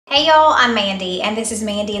Hey y'all, I'm Mandy and this is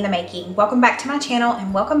Mandy in the Making. Welcome back to my channel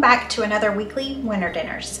and welcome back to another weekly winter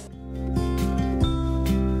dinners.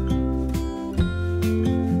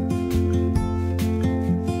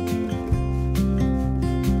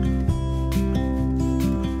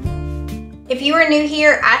 If you are new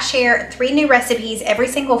here, I share 3 new recipes every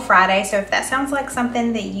single Friday, so if that sounds like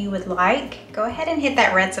something that you would like, go ahead and hit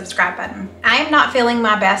that red subscribe button. I am not feeling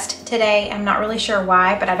my best today. I'm not really sure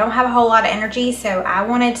why, but I don't have a whole lot of energy, so I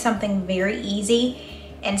wanted something very easy,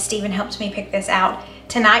 and Steven helped me pick this out.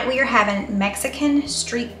 Tonight we are having Mexican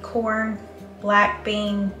street corn black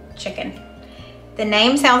bean chicken. The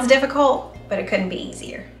name sounds difficult, but it couldn't be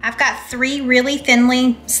easier. I've got 3 really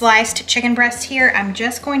thinly sliced chicken breasts here. I'm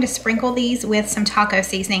just going to sprinkle these with some taco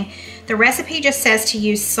seasoning. The recipe just says to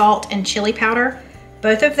use salt and chili powder.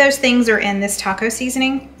 Both of those things are in this taco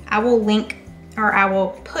seasoning. I will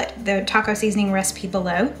put the taco seasoning recipe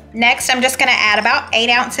below. Next, I'm just gonna add about 8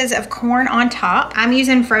 ounces of corn on top. I'm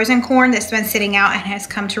using frozen corn that's been sitting out and has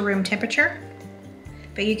come to room temperature.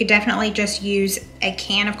 But you could definitely just use a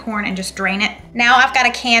can of corn and just drain it. Now I've got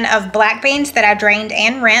a can of black beans that I drained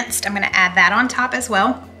and rinsed. I'm gonna add that on top as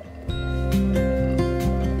well.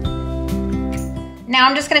 Now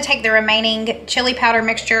I'm just gonna take the remaining chili powder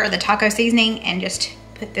mixture or the taco seasoning and just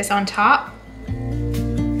put this on top.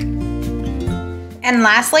 And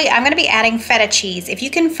lastly, I'm gonna be adding feta cheese. If you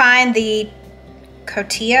can find the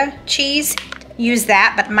cotija cheese, use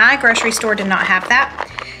that, but my grocery store did not have that.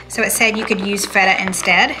 So it said you could use feta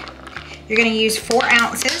instead. You're gonna use 4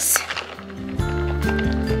 ounces.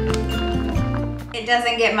 It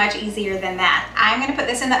doesn't get much easier than that. I'm gonna put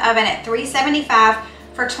this in the oven at 375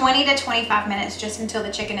 for 20 to 25 minutes just until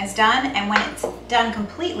the chicken is done. And when it's done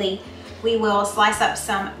completely, we will slice up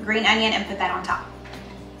some green onion and put that on top.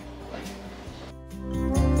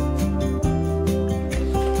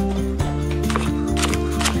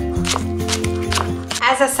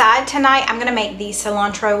 As a side tonight, I'm gonna make the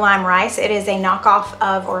cilantro lime rice. It is a knockoff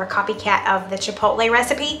of or a copycat of the Chipotle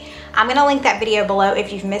recipe. I'm gonna link that video below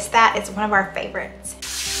if you've missed that. It's one of our favorites.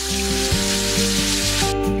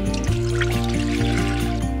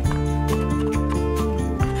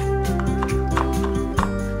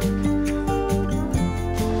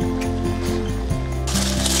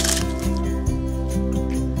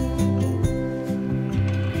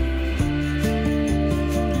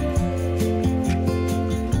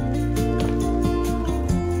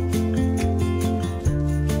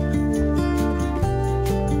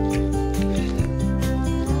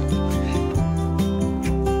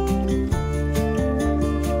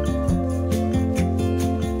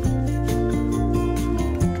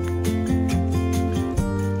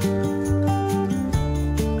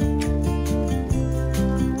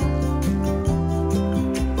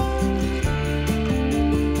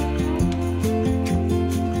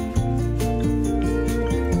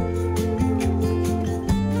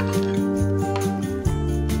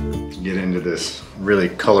 Get into this really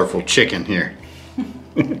colorful chicken here.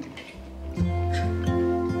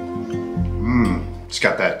 It's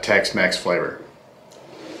got that Tex-Mex flavor.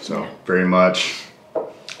 So very much a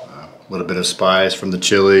little bit of spice from the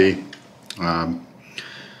chili,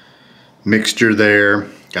 mixture there.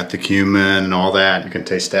 Got the cumin and all that. You can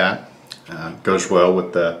taste that. Goes well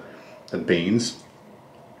with the beans,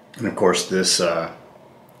 and of course this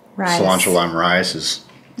cilantro lime rice is.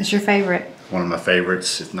 It's your favorite. One of my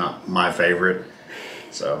favorites, if not my favorite.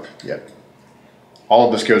 So, yeah. All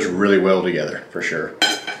of this goes really well together, for sure.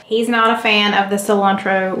 He's not a fan of the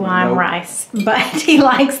cilantro lime rice, but he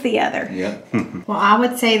likes the other. Yeah. Well, I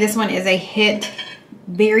would say this one is a hit.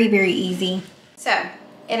 Very, very easy. So,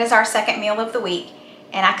 it is our second meal of the week,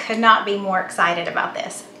 and I could not be more excited about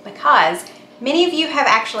this because many of you have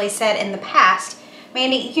actually said in the past,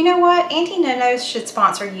 Mandy, you know what? Auntie Nono should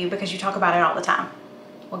sponsor you because you talk about it all the time.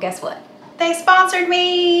 Well, guess what? They sponsored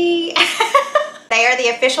me. They are the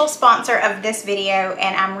official sponsor of this video,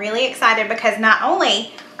 and I'm really excited because not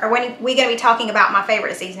only are we going to be talking about my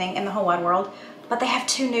favorite seasoning in the whole wide world, but they have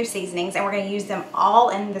 2 new seasonings and we're going to use them all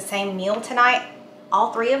in the same meal tonight.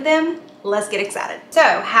 All 3 of them. Let's get excited. So,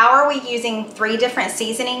 how are we using 3 different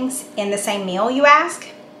seasonings in the same meal, you ask?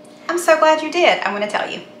 I'm so glad you did. I'm going to tell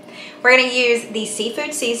you. We're going to use the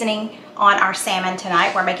seafood seasoning on our salmon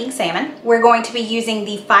tonight. We're making salmon. We're going to be using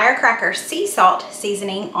the Firecracker sea salt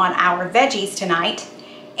seasoning on our veggies tonight.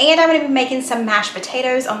 And I'm going to be making some mashed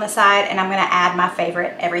potatoes on the side, and I'm going to add my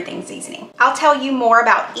favorite everything seasoning. I'll tell you more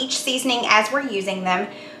about each seasoning as we're using them,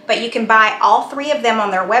 but you can buy all 3 of them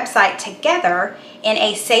on their website together in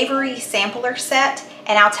a Savory Sampler Set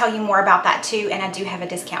and I'll tell you more about that too, and I do have a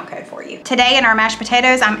discount code for you. Today in our mashed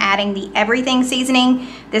potatoes, I'm adding the everything seasoning.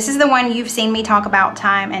 This is the one you've seen me talk about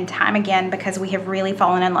time and time again because we have really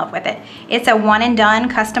fallen in love with it. It's a one and done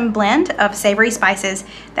custom blend of savory spices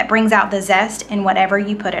that brings out the zest in whatever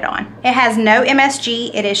you put it on. It has no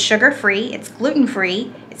MSG, it is sugar-free, it's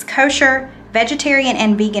gluten-free, it's kosher, vegetarian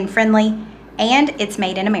and vegan friendly, and it's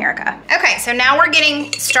made in America. Okay, so now we're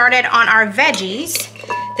getting started on our veggies.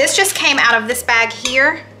 This just came out of this bag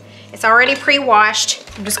here. It's already pre-washed.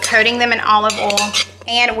 I'm just coating them in olive oil.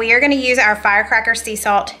 And we are gonna use our Firecracker sea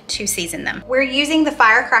salt to season them. We're using the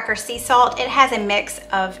Firecracker sea salt. It has a mix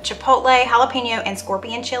of chipotle, jalapeno, and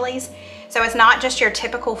scorpion chilies. So it's not just your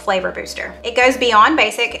typical flavor booster. It goes beyond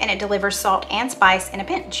basic and it delivers salt and spice in a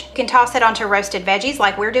pinch. You can toss it onto roasted veggies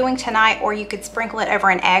like we're doing tonight, or you could sprinkle it over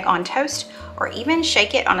an egg on toast, or even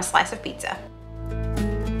shake it on a slice of pizza.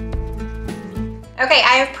 Okay,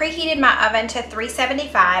 I have preheated my oven to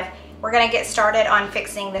 375. We're gonna get started on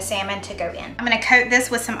fixing the salmon to go in. I'm gonna coat this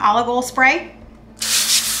with some olive oil spray.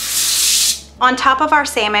 On top of our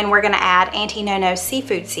salmon, we're gonna add Auntie Nono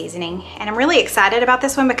seafood seasoning. And I'm really excited about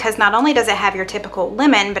this one because not only does it have your typical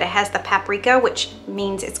lemon, but it has the paprika, which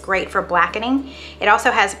means it's great for blackening. It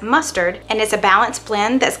also has mustard, and it's a balanced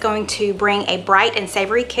blend that's going to bring a bright and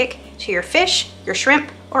savory kick to your fish, your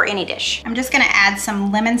shrimp, or any dish. I'm just gonna add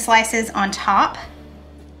some lemon slices on top.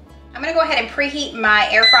 I'm gonna go ahead and preheat my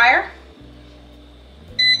air fryer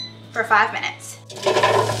for 5 minutes.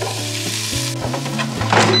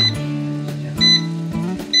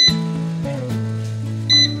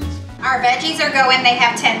 Our veggies are going, they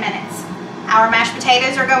have 10 minutes. Our mashed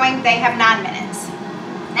potatoes are going, they have 9 minutes.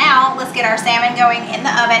 Now, let's get our salmon going in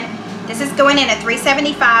the oven. This is going in at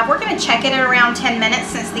 375. We're gonna check it at around 10 minutes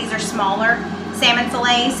since these are smaller salmon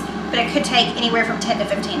fillets, but it could take anywhere from 10 to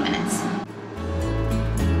 15 minutes.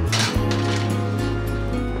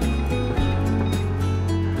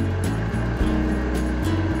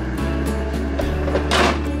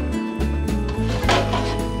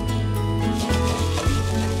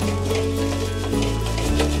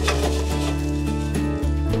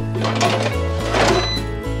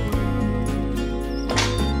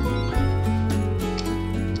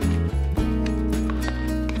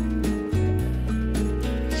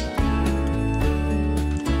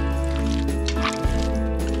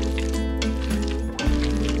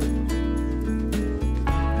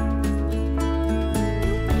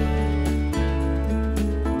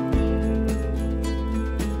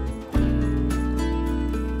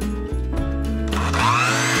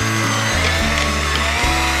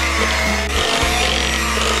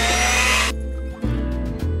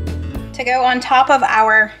 To go on top of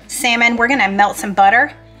our salmon, we're gonna melt some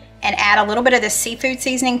butter and add a little bit of the seafood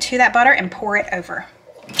seasoning to that butter and pour it over.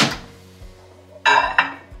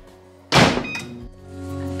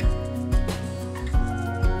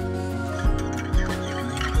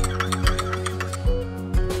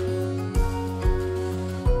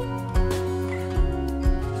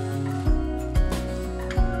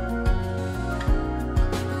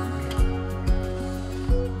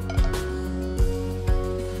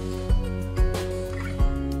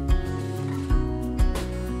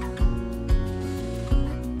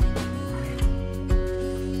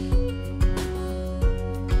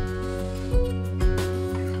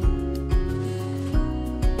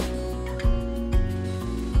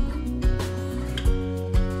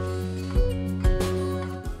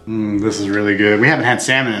 This is really good. We haven't had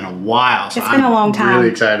salmon in a while, so it's been a long time. I'm really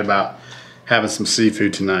excited about having some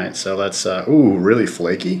seafood tonight. So let's, ooh, really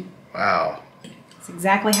flaky? Wow. It's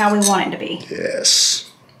exactly how we want it to be.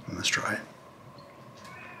 Yes. Let's try it.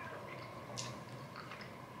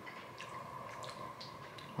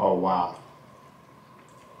 Oh, wow.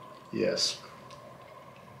 Yes.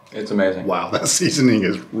 It's amazing. Wow, that seasoning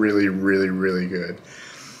is really, really, really good.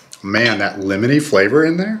 Man, that lemony flavor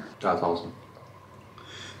in there. That's awesome.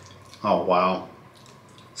 Oh, wow.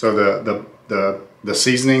 So the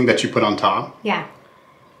seasoning that you put on top? Yeah.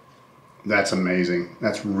 That's amazing.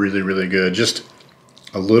 That's really, really good. Just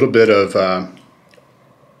a little bit of,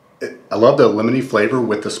 I love the lemony flavor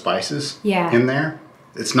with the spices in there.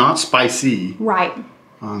 It's not spicy. Right.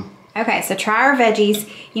 Okay, so try our veggies.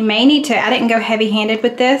 You may need to, I didn't go heavy-handed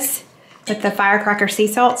with this, with the Firecracker sea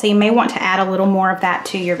salt, so you may want to add a little more of that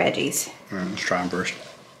to your veggies. All right, let's try them first.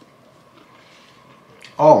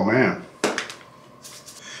 Oh, man.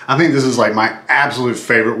 I think this is like my absolute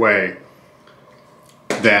favorite way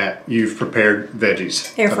that you've prepared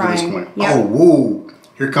veggies. Air frying. Up to this point. Yep. Oh, woo.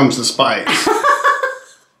 Here comes the spice.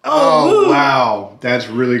 Oh, wow. That's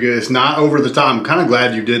really good. It's not over the top. I'm kind of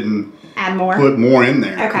glad you didn't add more. Put more in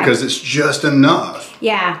there. Okay. Because it's just enough.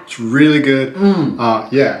 Yeah. It's really good.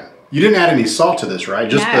 Yeah. You didn't add any salt to this, right?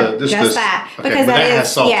 Just no, just that. Okay, because but that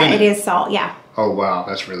has salt in it. Yeah, it is salt, yeah. Oh, wow.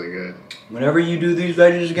 That's really good. Whenever you do these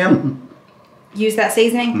veggies again, use that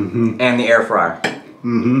seasoning? and the air fryer.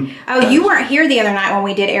 Oh, you weren't here the other night when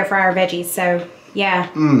we did air fryer veggies, so yeah.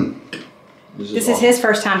 This is his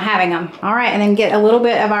first time having them. All right, and then get a little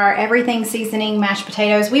bit of our everything seasoning mashed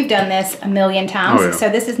potatoes. We've done this a million times, so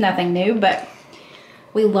this is nothing new, but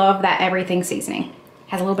we love that everything seasoning.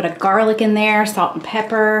 Has a little bit of garlic in there, salt and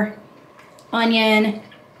pepper, onion.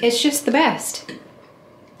 It's just the best.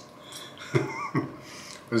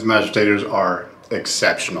 Those mashed potatoes are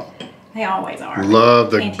exceptional. They always are.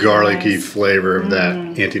 Love the Auntie garlicky Nono's. flavor of that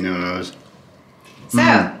Auntie Nono's.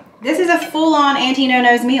 So, this is a full-on Auntie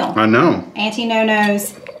Nono's meal. I know. Auntie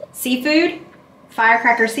Nono's seafood,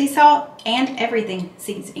 Firecracker sea salt, and everything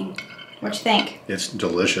seasoning. What you think? It's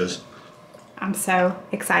delicious. I'm so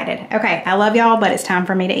excited. Okay, I love y'all, but it's time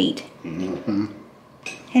for me to eat.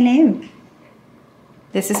 Hello.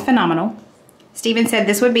 This is phenomenal. Steven said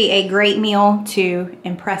this would be a great meal to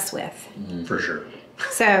impress with. For sure.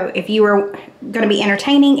 So if you were going to be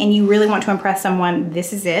entertaining and you really want to impress someone,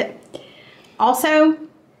 this is it. Also,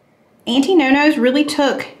 Auntie Nono's really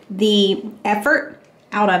took the effort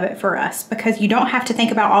out of it for us because you don't have to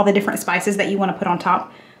think about all the different spices that you want to put on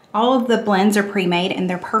top. All of the blends are pre-made and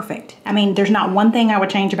they're perfect. I mean, there's not one thing I would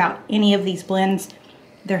change about any of these blends.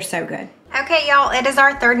 They're so good. Okay, y'all, it is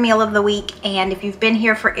our third meal of the week, and if you've been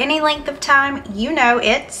here for any length of time, you know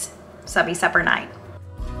it's Subby Supper night.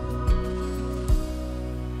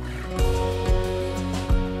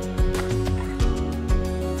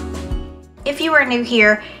 If you are new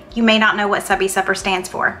here, you may not know what Subby Supper stands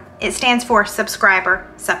for. It stands for Subscriber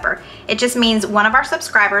Supper. It just means one of our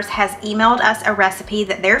subscribers has emailed us a recipe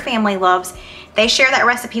that their family loves. They share that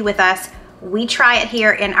recipe with us. We try it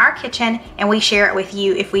here in our kitchen and we share it with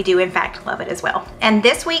you if we do in fact love it as well. And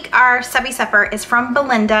this week our Subby Supper is from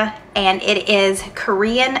Belinda and it is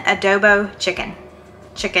Korean adobo chicken.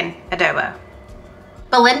 Chicken adobo.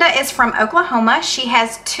 Belinda is from Oklahoma. She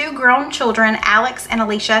has 2 grown children, Alex and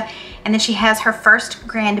Alicia, and then she has her first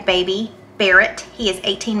grandbaby, Barrett. He is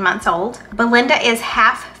 18 months old. Belinda is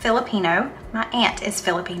half Filipino. My aunt is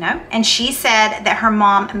Filipino. And she said that her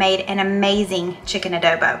mom made an amazing chicken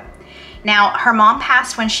adobo. Now, her mom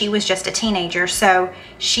passed when she was just a teenager, so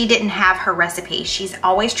she didn't have her recipe. She's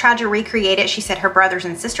always tried to recreate it. She said her brothers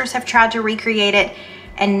and sisters have tried to recreate it,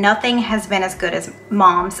 and nothing has been as good as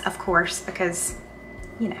mom's, of course, because,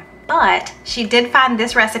 you know. But she did find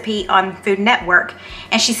this recipe on Food Network,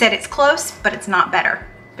 and she said it's close, but it's not better.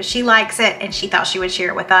 But she likes it, and she thought she would share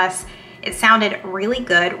it with us. It sounded really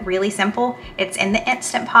good, really simple. It's in the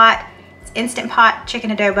Instant Pot. It's Instant Pot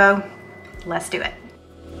chicken adobo. Let's do it.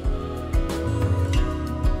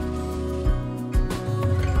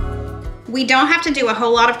 We don't have to do a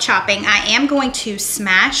whole lot of chopping. I am going to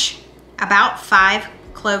smash about 5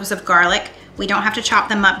 cloves of garlic. We don't have to chop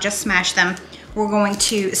them up, just smash them. We're going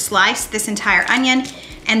to slice this entire onion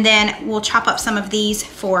and then we'll chop up some of these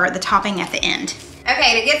for the topping at the end.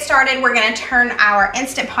 Okay, to get started, we're gonna turn our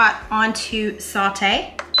Instant Pot onto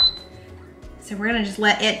saute. So we're gonna just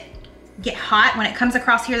let it get hot. When it comes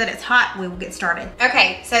across here that it's hot, we will get started.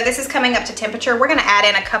 Okay, so this is coming up to temperature. We're gonna add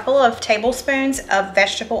in a couple of tablespoons of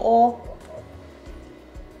vegetable oil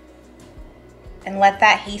and let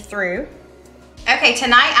that heat through. Okay,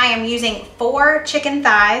 tonight I am using 4 chicken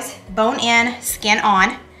thighs, bone in, skin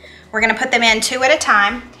on. We're gonna put them in 2 at a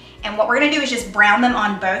time. And what we're gonna do is just brown them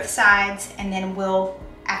on both sides, and then we'll,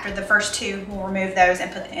 after the first 2, we'll remove those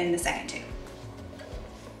and put in the second 2.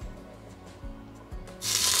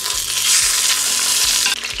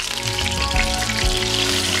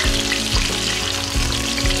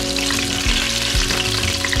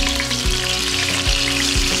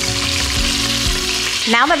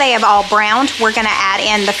 Now that they have all browned, we're gonna add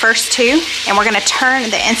in the first 2, and we're gonna turn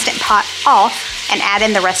the Instant Pot off and add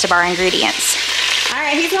in the rest of our ingredients. All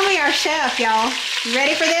right, he's gonna be our chef, y'all. You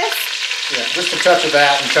ready for this? Yeah, just a touch of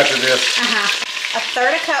that and a touch of this. A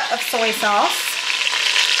 1/3 cup of soy sauce.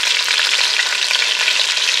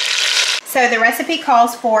 So the recipe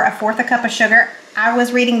calls for a 1/4 cup of sugar. I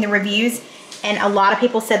was reading the reviews and a lot of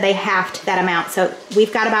people said they halved that amount. So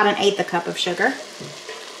we've got about an 1/8 cup of sugar.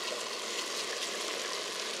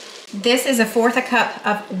 This is a 1/4 cup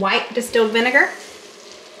of white distilled vinegar.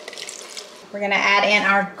 We're gonna add in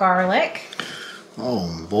our garlic.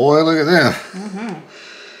 Oh boy, look at that.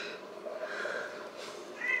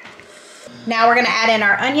 Now we're gonna add in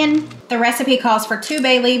our onion. The recipe calls for 2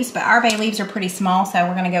 bay leaves, but our bay leaves are pretty small, so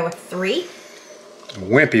we're gonna go with 3.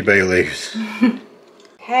 Wimpy bay leaves.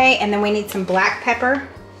 Okay, and then we need some black pepper,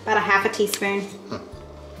 about a 1/2 teaspoon.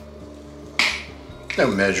 No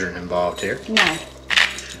measuring involved here. No.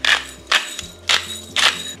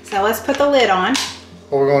 So let's put the lid on.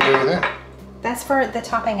 What are we going to do with that? That's for the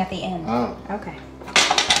topping at the end. Oh. Okay.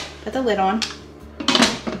 Put the lid on.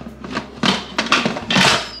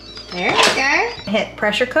 There you go. Hit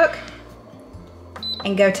pressure cook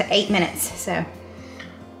and go to 8 minutes. So.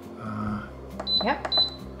 Yep.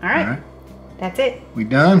 All right. That's it. We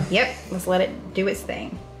done? Yep. Let's let it do its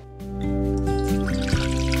thing.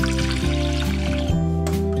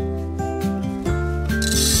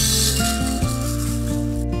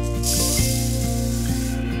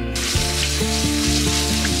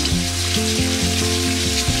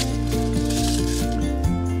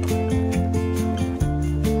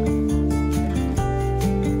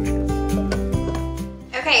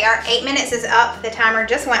 Okay, our 8 minutes is up. The timer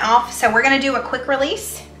just went off, so we're gonna do a quick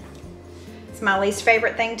release. It's my least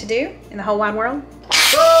favorite thing to do in the whole wide world.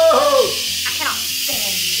 Whoa! I cannot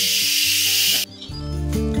stand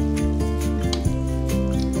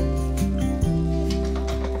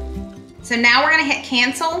you. So now we're gonna hit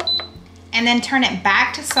cancel and then turn it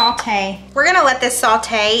back to saute. We're gonna let this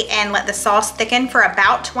saute and let the sauce thicken for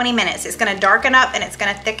about 20 minutes. It's gonna darken up and it's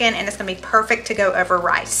gonna thicken and it's gonna be perfect to go over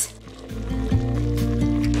rice.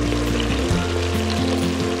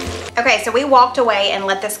 Okay, so we walked away and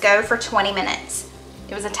let this go for 20 minutes.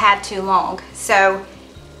 It was a tad too long. So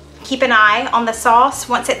keep an eye on the sauce.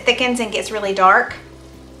 Once it thickens and gets really dark,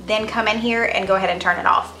 then come in here and go ahead and turn it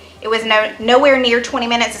off. It was nowhere near 20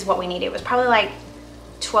 minutes is what we needed. It was probably like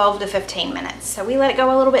 12 to 15 minutes. So we let it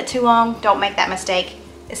go a little bit too long. Don't make that mistake.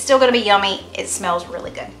 It's still gonna be yummy. It smells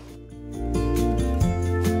really good.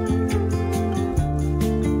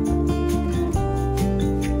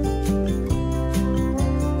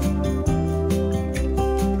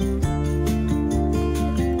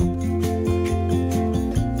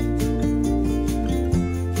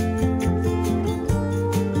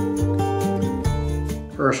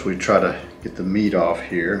 First we try to get the meat off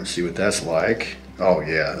here and see what that's like. Oh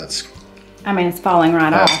yeah, I mean, it's falling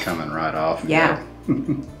right off. That's coming right off. Yeah.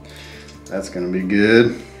 That's gonna be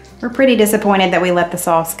good. We're pretty disappointed that we let the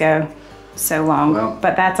sauce go so long, well,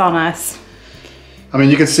 but that's on us. I mean,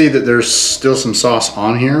 you can see that there's still some sauce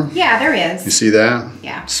on here. Yeah, there is. You see that?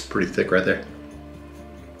 Yeah. It's pretty thick right there.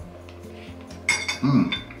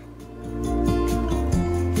 Mmm.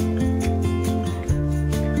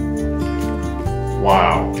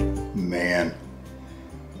 Wow, man,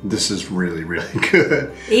 this is really, really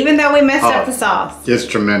good. Even though we messed up the sauce. It's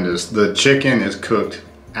tremendous. The chicken is cooked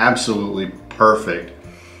absolutely perfect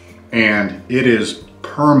and it is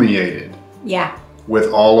permeated. Yeah.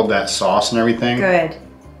 With all of that sauce and everything. Good.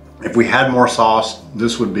 If we had more sauce,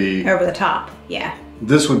 this would be... over the top, yeah.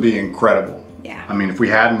 This would be incredible. Yeah. I mean, if we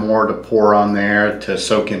had more to pour on there to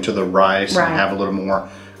soak into the rice and have a little more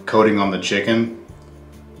coating on the chicken,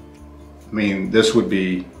 I mean, this would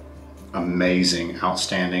be amazing,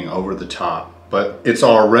 outstanding, over the top. But it's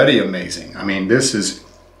already amazing. I mean, this is,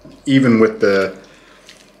 even with the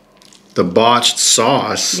botched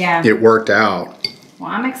sauce, it worked out. Well,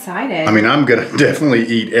 I'm excited. I mean, I'm gonna definitely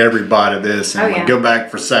eat every bite of this and go back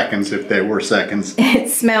for seconds if they were seconds. It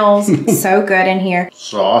smells so good in here.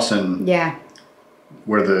 Sauce and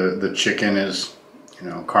where the chicken is, you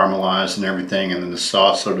know, caramelized and everything, and then the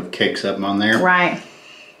sauce sort of cakes up on there. Right.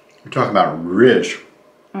 We're talking about rich.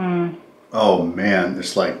 Oh man,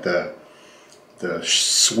 it's like the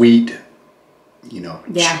sweet, you know,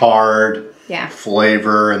 charred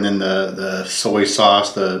flavor, and then the soy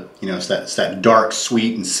sauce. It's that dark,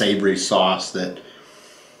 sweet, and savory sauce that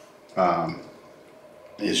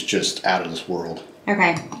is just out of this world.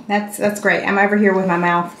 Okay, that's great. I'm over here with my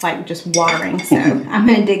mouth like just watering, so I'm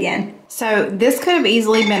gonna dig in. So this could have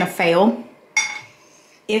easily been a fail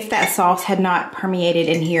if that sauce had not permeated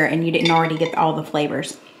in here and you didn't already get all the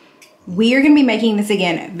flavors. We are going to be making this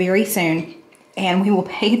again very soon, and we will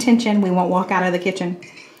pay attention. We won't walk out of the kitchen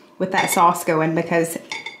with that sauce going, because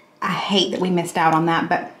I hate that we missed out on that.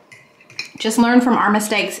 But just learn from our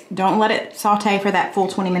mistakes. Don't let it saute for that full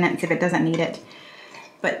 20 minutes if it doesn't need it.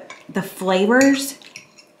 But the flavors,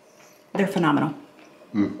 they're phenomenal.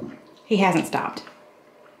 He hasn't stopped.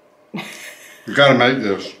 You gotta make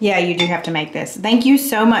this. Yeah, you do have to make this. Thank you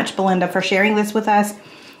so much, Belinda, for sharing this with us.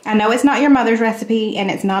 I know it's not your mother's recipe and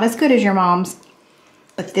it's not as good as your mom's,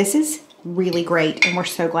 but this is really great, and we're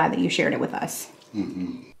so glad that you shared it with us.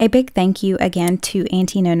 A big thank you again to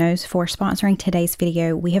Auntie Nono's for sponsoring today's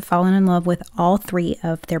video. We have fallen in love with all 3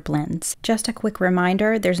 of their blends. Just a quick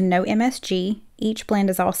reminder, there's no MSG. Each blend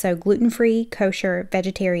is also gluten-free, kosher,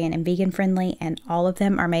 vegetarian, and vegan friendly, and all of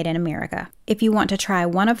them are made in America. If you want to try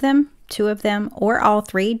one of them, 2 of them, or all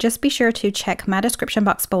 3, just be sure to check my description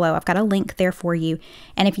box below. I've got a link there for you.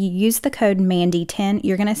 And if you use the code MANDY10,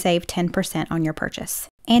 you're going to save 10% on your purchase.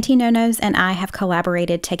 Auntie Nono's and I have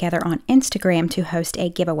collaborated together on Instagram to host a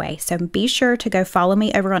giveaway. So be sure to go follow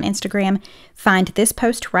me over on Instagram, find this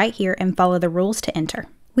post right here, and follow the rules to enter.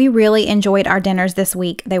 We really enjoyed our dinners this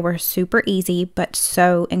week. They were super easy, but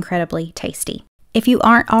so incredibly tasty. If you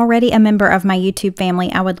aren't already a member of my YouTube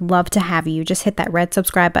family, I would love to have you. Just hit that red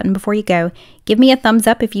subscribe button before you go. Give me a thumbs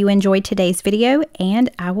up if you enjoyed today's video, and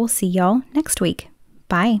I will see y'all next week.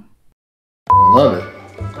 Bye. Love it.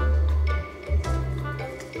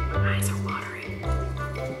 My eyes are watering.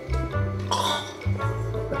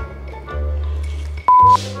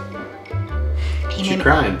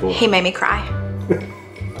 He made me cry.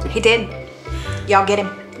 He did. Y'all get him.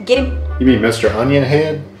 Get him. You mean Mr. Onion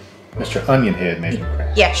Head? Mr. Onion Head made me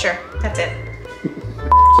cry. Yeah, sure. That's it.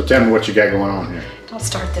 So tell me what you got going on here. Don't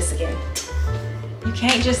start this again. You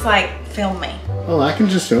can't just like film me. Oh, I can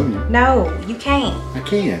just film you. No, you can't. I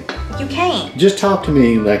can. You can't. Just talk to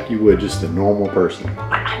me like you would just a normal person.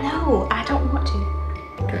 I know. I don't want to.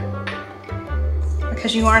 Okay.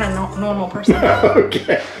 Because you aren't a normal person.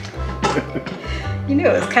 Okay. You knew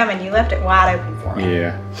it was coming. You left it wide open for me.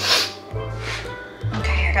 Yeah.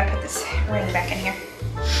 Okay, I gotta put this ring back in here.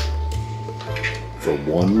 For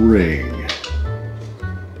one ring.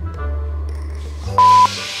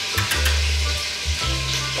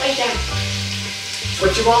 Lay down.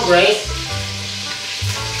 What you want, Grace?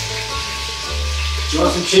 You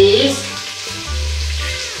want some cheese?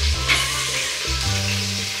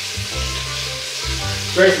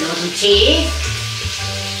 Grace, you want some cheese?